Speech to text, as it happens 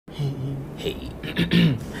Hey.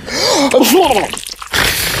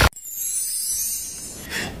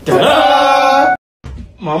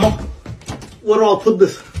 Mama, where do I put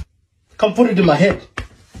this? Come put it in my head.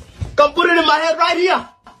 Come put it in my head right here.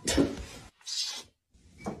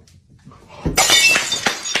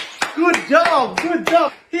 Good job, good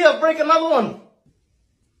job. Here, break another one.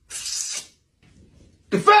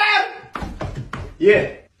 The fan!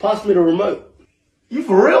 Yeah, pass me the remote. You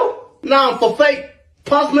for real? Nah, I'm for fake.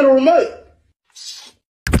 Pass me the remote.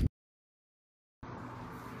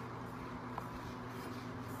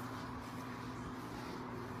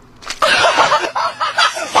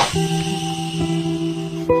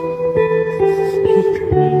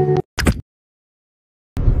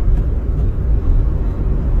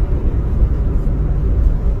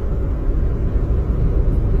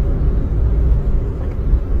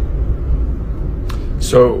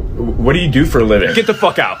 So, what do you do for a living? Get the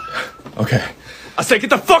fuck out. Okay. I said get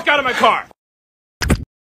the fuck out of my car!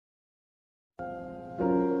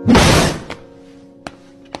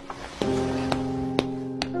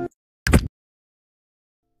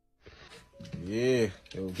 Yeah.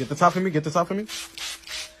 Yo, get the top of me. Get the top of me.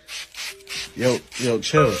 Yo,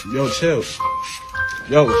 chill. Yo, chill.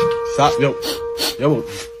 Yo, stop. Yo,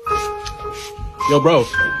 bro.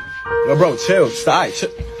 Yo, bro, chill. Stop.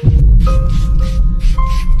 Chill.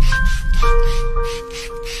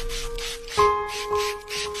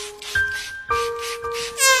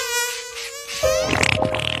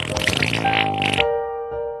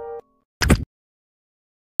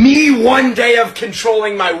 Me 1 day of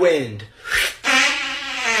controlling my wind.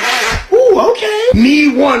 Ooh, okay. Me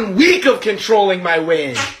 1 week of controlling my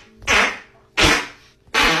wind.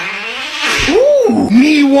 Ooh.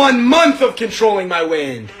 Me 1 month of controlling my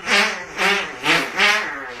wind.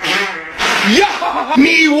 Yeah.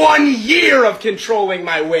 Me 1 year of controlling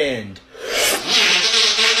my wind.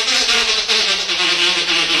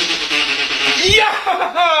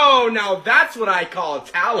 Yo! Now that's what I call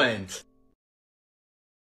talent.